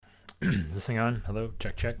Is this thing on? Hello,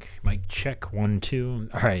 check, check. Mic check, 1, 2.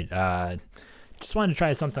 All right. Just wanted to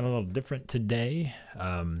try something a little different today.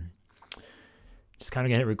 Just kind of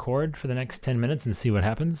gonna hit record for the next 10 minutes and see what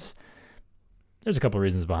happens. There's a couple of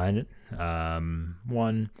reasons behind it.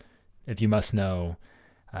 One, if you must know,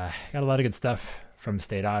 got a lot of good stuff from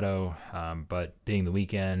State Auto, but being the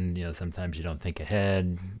weekend, sometimes you don't think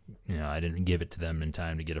ahead. I didn't give it to them in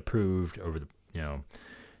time to get approved over the,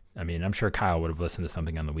 I'm sure Kyle would have listened to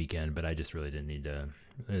something on the weekend, but I just really didn't need to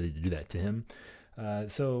really do that to him.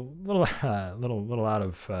 So little out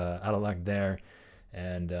of luck there,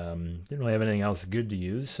 and didn't really have anything else good to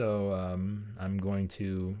use. So I'm going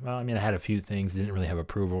to. I had a few things. Didn't really have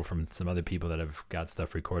approval from some other people that have got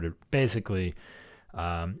stuff recorded, basically.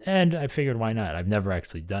 And I figured, why not? I've never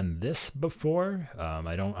actually done this before.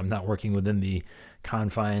 I'm not working within the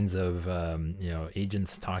confines of,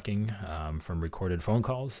 agents talking, from recorded phone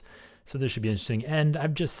calls. So this should be interesting. And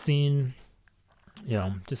I've just seen,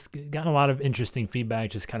 just gotten a lot of interesting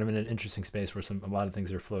feedback, just kind of in an interesting space where a lot of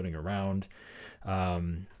things are floating around.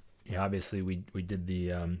 Obviously we did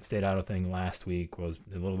the, State Auto thing last week. Was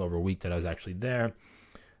a little over a week that I was actually there.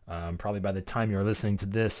 Probably by the time you're listening to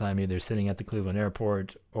this, I'm either sitting at the Cleveland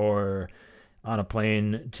airport or on a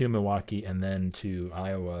plane to Milwaukee and then to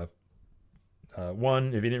Iowa. One,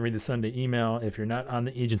 if you didn't read the Sunday email, if you're not on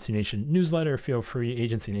the Agency Nation newsletter, feel free,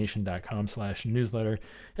 agencynation.com/newsletter.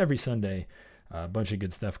 Every Sunday, a bunch of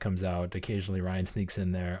good stuff comes out. Occasionally, Ryan sneaks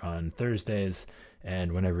in there on Thursdays,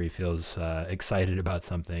 and whenever he feels excited about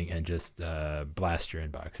something, and just blast your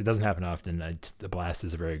inbox. It doesn't happen often. The blast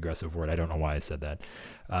is a very aggressive word. I don't know why I said that.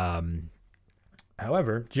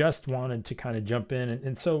 However, just wanted to kind of jump in.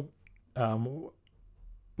 And so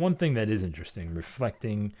one thing that is interesting,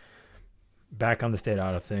 reflecting back on the State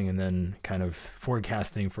Auto thing and then kind of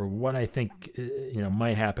forecasting for what I think,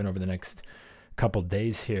 might happen over the next couple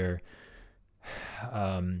days here.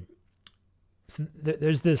 So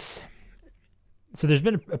there's this... So there's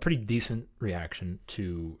been a pretty decent reaction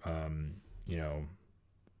to,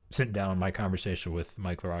 sitting down my conversation with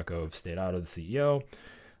Mike LaRocco of State Auto, the CEO.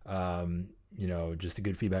 Just a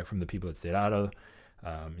good feedback from the people at State Auto.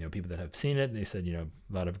 People that have seen it. They said, a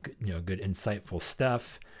lot of good, insightful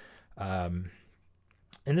stuff. And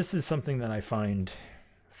this is something that I find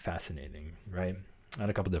fascinating, right? On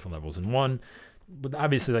a couple different levels. And one, would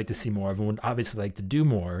obviously like to see more of, and would obviously like to do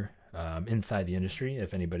more. Inside the industry,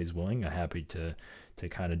 if anybody's willing, I'm happy to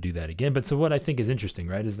kind of do that again. But so what I think is interesting,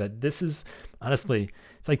 right, is that this is honestly,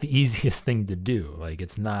 it's like the easiest thing to do. Like,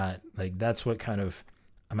 it's not like, that's what kind of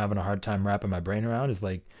I'm having a hard time wrapping my brain around, is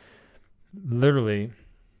like, literally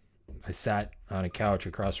I sat on a couch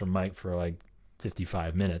across from Mike for like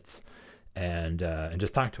 55 minutes and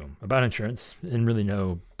just talked to him about insurance in really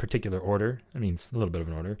no particular order. It's a little bit of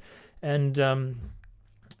an order.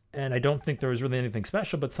 And I don't think there was really anything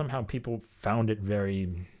special, but somehow people found it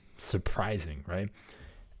very surprising, right?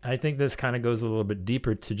 And I think this kind of goes a little bit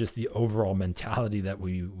deeper to just the overall mentality that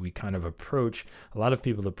we kind of approach, a lot of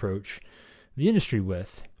people approach the industry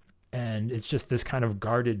with. And it's just this kind of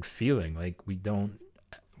guarded feeling, like we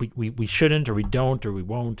shouldn't, or we don't, or we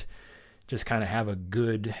won't just kind of have a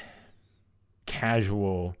good,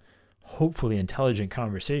 casual, hopefully intelligent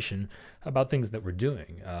conversation about things that we're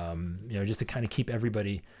doing, just to kind of keep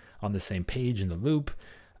everybody on the same page in the loop.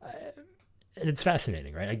 And it's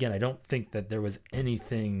fascinating, right? Again, I don't think that there was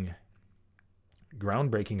anything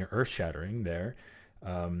groundbreaking or earth-shattering there.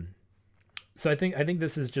 So I think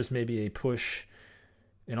this is just maybe a push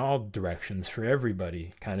in all directions for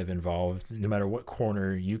everybody kind of involved, no matter what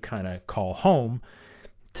corner you kind of call home,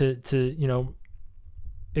 to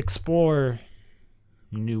explore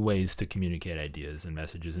new ways to communicate ideas and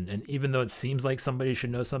messages. And even though it seems like somebody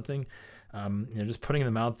should know something, just putting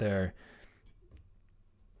them out there,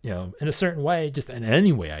 in a certain way, just in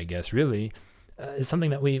any way, I guess, really, is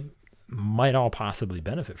something that we might all possibly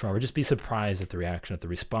benefit from, or just be surprised at the reaction, at the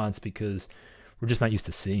response, because we're just not used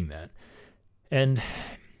to seeing that. And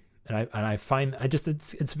I find,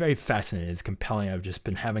 it's very fascinating. It's compelling. I've just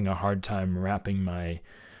been having a hard time wrapping my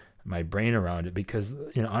brain around it, because,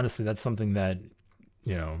 honestly, that's something that,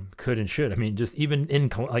 could and should. Just even in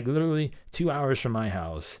like literally 2 hours from my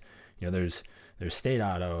house, there's State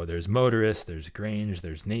Auto, there's Motorist, there's Grange,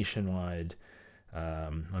 there's Nationwide.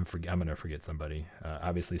 I'm gonna forget somebody.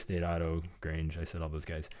 Obviously State Auto, Grange. I said all those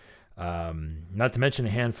guys. Not to mention a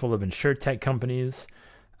handful of InsurTech companies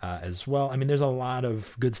as well. There's a lot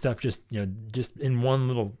of good stuff just in one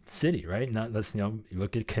little city, right? Not let's you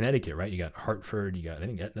look at Connecticut, right? You got Hartford, I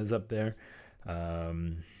think Aetna's up there.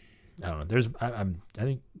 I don't know. There's, I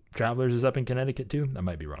think Travelers is up in Connecticut too. I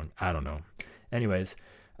might be wrong. I don't know. Anyways,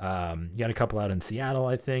 you got a couple out in Seattle,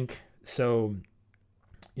 I think. So,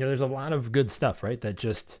 there's a lot of good stuff, right? That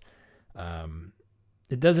just,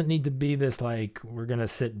 it doesn't need to be this, like, we're going to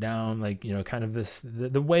sit down, like, kind of this,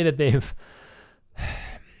 the way that they've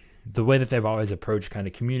always approached kind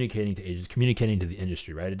of communicating to agents, communicating to the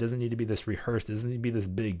industry, right? It doesn't need to be this rehearsed. It doesn't need to be this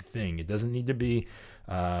big thing. It doesn't need to be,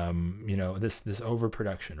 this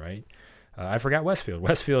overproduction, right? I forgot Westfield.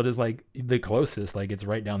 Westfield is like the closest, like it's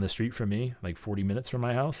right down the street from me, like 40 minutes from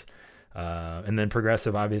my house. And then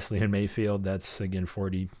Progressive, obviously in Mayfield, that's again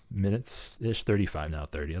 40 minutes ish, 35 now,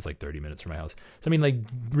 30. That's like 30 minutes from my house. So I mean, like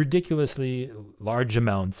ridiculously large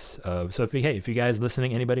amounts of. So if you guys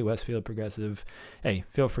listening, anybody Westfield, Progressive, hey,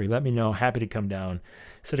 feel free. Let me know. Happy to come down,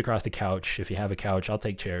 sit across the couch. If you have a couch, I'll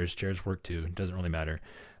take chairs. Chairs work too. It doesn't really matter.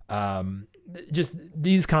 Just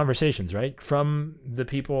these conversations, right, from the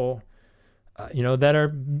people, that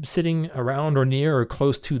are sitting around or near or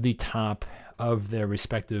close to the top of their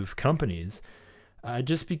respective companies,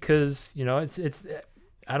 just because, it's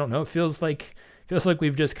I don't know, it feels like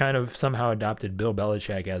we've just kind of somehow adopted Bill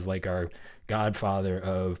Belichick as like our godfather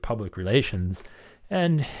of public relations.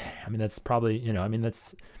 And I mean, that's probably,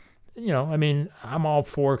 I'm all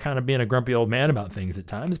for kind of being a grumpy old man about things at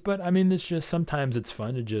times, but I mean, it's just, sometimes it's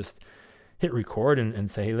fun to just hit record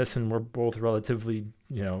and say, hey, listen, we're both relatively,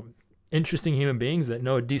 interesting human beings that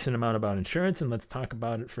know a decent amount about insurance, and let's talk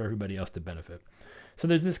about it for everybody else to benefit. So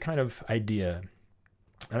there's this kind of idea,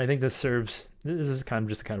 and I think this is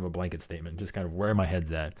kind of a blanket statement, just kind of where my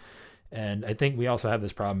head's at. And I think we also have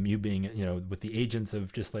this problem, you being, with the agents,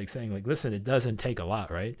 of just like saying, like, listen, it doesn't take a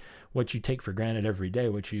lot, right? What you take for granted every day,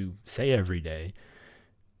 what you say every day,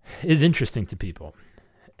 is interesting to people.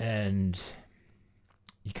 And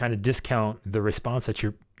you kind of discount the response that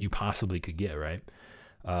you possibly could get, right?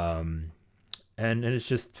 And it's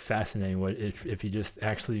just fascinating what if you just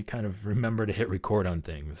actually kind of remember to hit record on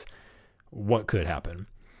things, what could happen.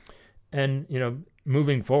 And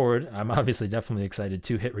moving forward, I'm obviously definitely excited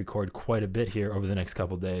to hit record quite a bit here over the next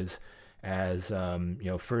couple of days, as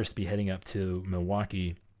first be heading up to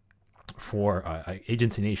Milwaukee for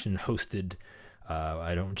Agency Nation hosted.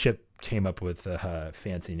 Chip came up with a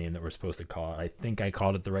fancy name that we're supposed to call it. I think I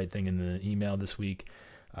called it the right thing in the email this week.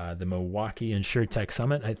 The Milwaukee InsurTech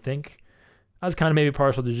Summit, I think. I was kind of maybe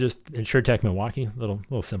partial to just InsurTech Milwaukee, a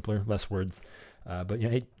little simpler, less words. But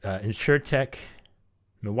InsurTech,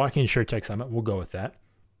 Milwaukee InsurTech Summit, we'll go with that.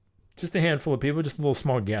 Just a handful of people, just a little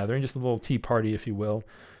small gathering, just a little tea party, if you will,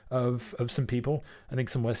 of some people. I think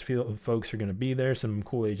some Westfield folks are going to be there, some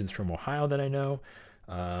cool agents from Ohio that I know.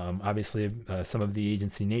 Obviously, some of the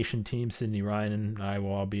Agency Nation team, Sydney, Ryan, and I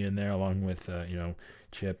will all be in there, along with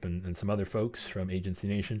Chip and some other folks from Agency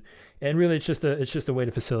Nation. And really, it's just a way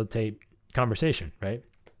to facilitate conversation, right?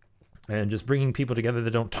 And just bringing people together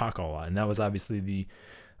that don't talk a lot. And that was obviously the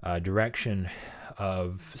direction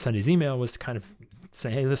of Sunday's email, was to kind of say,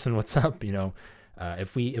 hey, listen, what's up?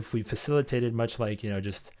 If we facilitated, much like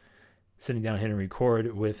just sitting down here and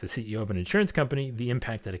record with the CEO of an insurance company, the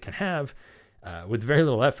impact that it can have with very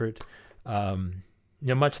little effort.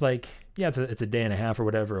 Much like, it's a day and a half or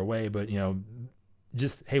whatever away, but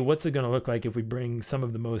just, hey, what's it going to look like if we bring some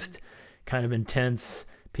of the most kind of intense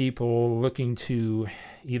people looking to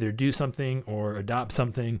either do something or adopt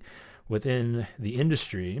something within the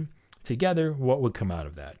industry together? What would come out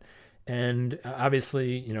of that? And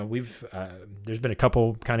obviously, we've there's been a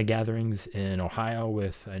couple kind of gatherings in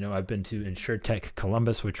Ohio I know I've been to InsurTech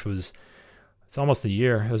Columbus, which was, it's almost a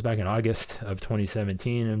year. It was back in August of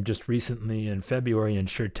 2017, and just recently in February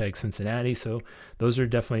InsurTech Cincinnati. So those are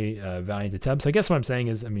definitely valiant attempts. I guess what I'm saying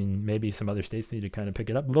is, maybe some other states need to kind of pick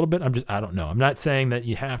it up a little bit. I don't know. I'm not saying that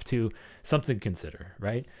you have to, something to consider,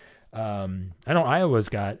 right? I know Iowa's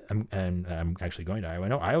got, and I'm actually going to Iowa. I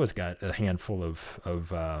know Iowa's got a handful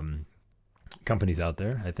of companies out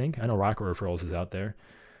there, I think. I know Rocket Referrals is out there.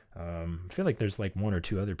 I feel like there's like one or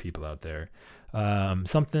two other people out there.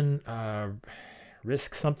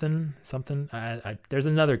 Risk something. There's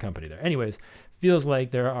another company there. Anyways, feels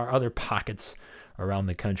like there are other pockets around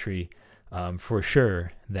the country, for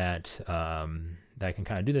sure, that can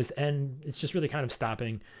kind of do this. And it's just really kind of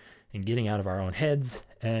stopping and getting out of our own heads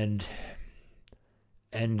and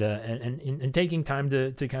taking time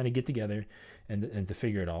to kind of get together and to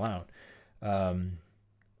figure it all out. And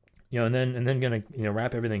then going to,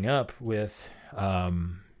 wrap everything up with,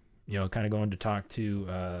 kind of going to talk to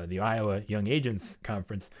the Iowa Young Agents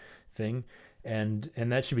Conference thing. And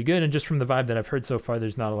that should be good. And just from the vibe that I've heard so far,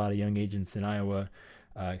 there's not a lot of young agents in Iowa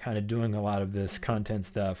kind of doing a lot of this content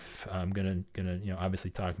stuff. I'm gonna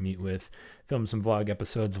obviously meet with, film some vlog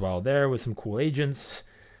episodes while there with some cool agents.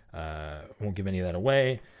 Won't give any of that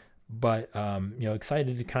away. But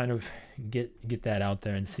excited to kind of get that out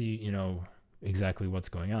there and see exactly what's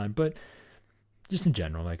going on. But just in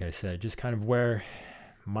general, like I said, just kind of where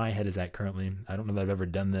my head is at currently. I don't know that I've ever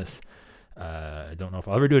done this. I don't know if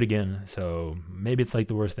I'll ever do it again. So maybe it's like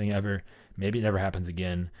the worst thing ever. Maybe it never happens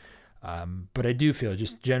again. But I do feel,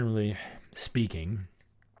 just generally speaking,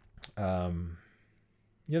 that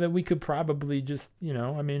we could probably just,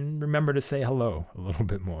 remember to say hello a little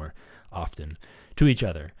bit more often to each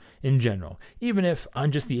other in general. Even if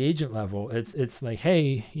on just the agent level, it's like,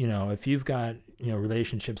 hey, if you've got,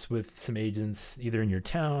 relationships with some agents either in your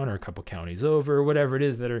town or a couple counties over, or whatever it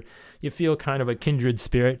is that you feel kind of a kindred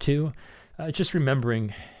spirit to, just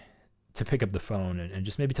remembering to pick up the phone and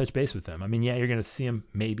just maybe touch base with them. I mean, yeah, you're going to see them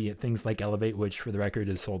maybe at things like Elevate, which for the record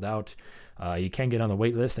is sold out. You can get on the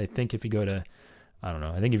wait list. I think if you go to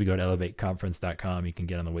elevateconference.com, you can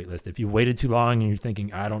get on the wait list. If you've waited too long and you're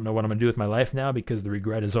thinking, I don't know what I'm going to do with my life now because the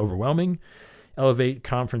regret is overwhelming,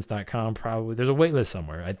 elevateconference.com, probably there's a wait list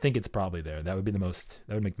somewhere. I think it's probably there. That would make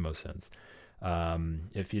the most sense.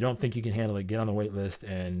 If you don't think you can handle it, get on the wait list,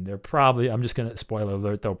 and I'm just going to spoiler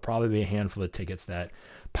alert, there'll probably be a handful of tickets that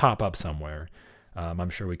pop up somewhere. I'm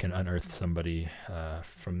sure we can unearth somebody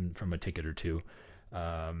from a ticket or two.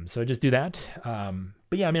 So just do that.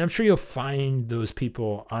 But yeah, I'm sure you'll find those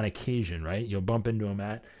people on occasion, right? You'll bump into them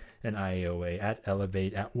at an IAOA, at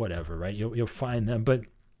Elevate, at whatever, right? You'll find them, but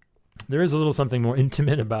there is a little something more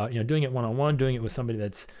intimate about, doing it one-on-one, doing it with somebody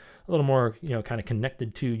that's a little more, kind of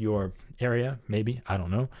connected to your area, maybe, I don't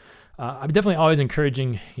know. I'm definitely always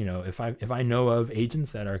encouraging, if I know of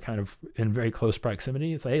agents that are kind of in very close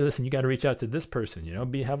proximity, it's like, hey, listen, you got to reach out to this person,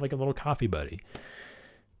 have like a little coffee buddy.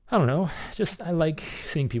 I don't know. I like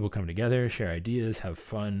seeing people come together, share ideas, have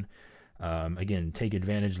fun. Again, take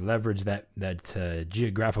advantage, leverage that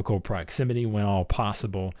geographical proximity when all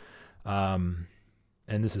possible. And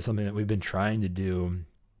this is something that we've been trying to do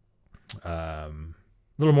a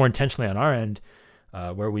little more intentionally on our end,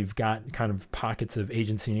 where we've got kind of pockets of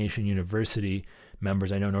Agency Nation University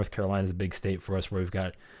members. I know North Carolina is a big state for us, where we've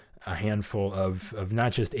got a handful of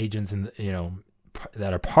not just agents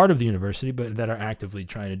that are part of the university, but that are actively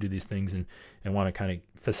trying to do these things and want to kind of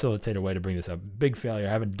facilitate a way to bring this up. Big failure.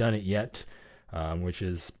 I haven't done it yet, which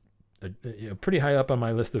is pretty high up on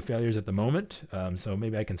my list of failures at the moment. So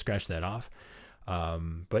maybe I can scratch that off.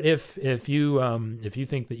 But if you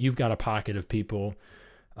think that you've got a pocket of people,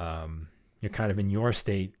 you're kind of in your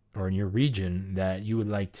state or in your region that you would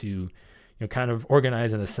like to, kind of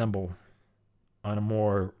organize and assemble on a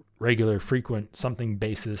more regular, frequent something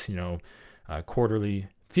basis, quarterly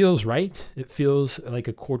feels right. It feels like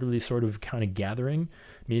a quarterly sort of kind of gathering,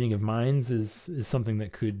 meeting of minds is something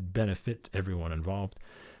that could benefit everyone involved.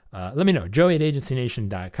 Let me know. Joey at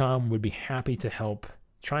agencynation.com. Would be happy to help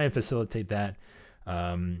try and facilitate that.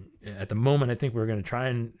 At the moment, I think we're going to try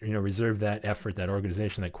and reserve that effort, that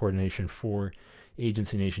organization, that coordination for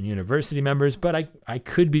Agency Nation University members. But I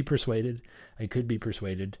could be persuaded.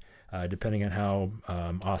 Depending on how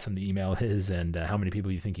awesome the email is and how many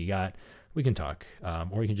people you think you got. We can talk,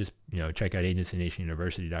 or you can just check out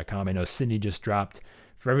agencynationuniversity.com. I know Sydney just dropped.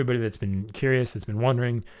 For everybody that's been curious, that's been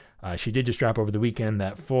wondering, she did just drop over the weekend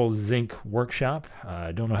that full Zinc workshop.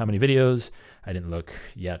 I don't know how many videos. I didn't look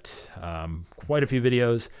yet. Quite a few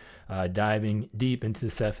videos diving deep into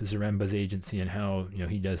Seth Zaremba's agency and how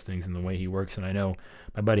he does things and the way he works. And I know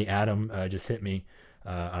my buddy Adam just hit me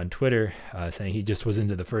on Twitter saying he just was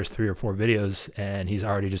into the first 3 or 4 videos and he's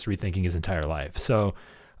already just rethinking his entire life. So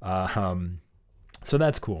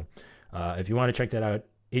that's cool. If you want to check that out,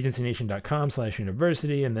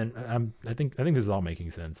 agencynation.com/university. And then I think this is all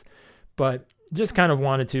making sense, but just kind of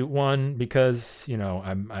wanted to, one, because,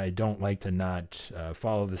 I don't like to not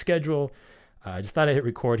follow the schedule. I just thought I'd hit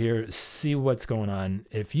record here, see what's going on.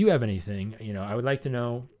 If you have anything, I would like to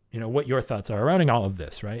know, what your thoughts are surrounding all of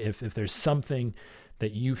this, right? If there's something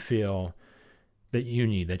that you feel that you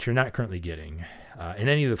need, that you're not currently getting in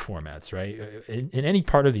any of the formats, right? In any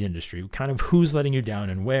part of the industry, kind of who's letting you down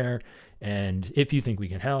and where, and if you think we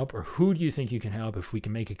can help, or who do you think you can help, if we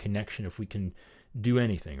can make a connection, if we can do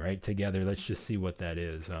anything, right? Together, let's just see what that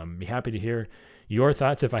is. Be happy to hear your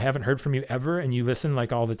thoughts. If I haven't heard from you ever and you listen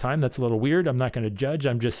like all the time, that's a little weird. I'm not going to judge.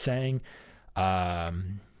 I'm just saying,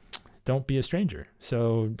 don't be a stranger.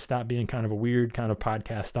 So stop being kind of a weird kind of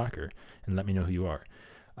podcast stalker and let me know who you are.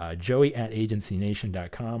 Joey at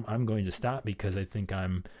agencynation.com. I'm going to stop because I think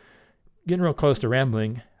I'm getting real close to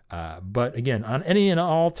rambling. But again, on any and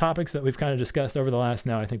all topics that we've kind of discussed over the last,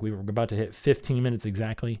 now I think we were about to hit 15 minutes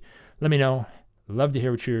exactly. Let me know. Love to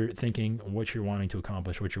hear what you're thinking, what you're wanting to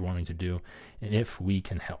accomplish, what you're wanting to do, and if we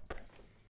can help.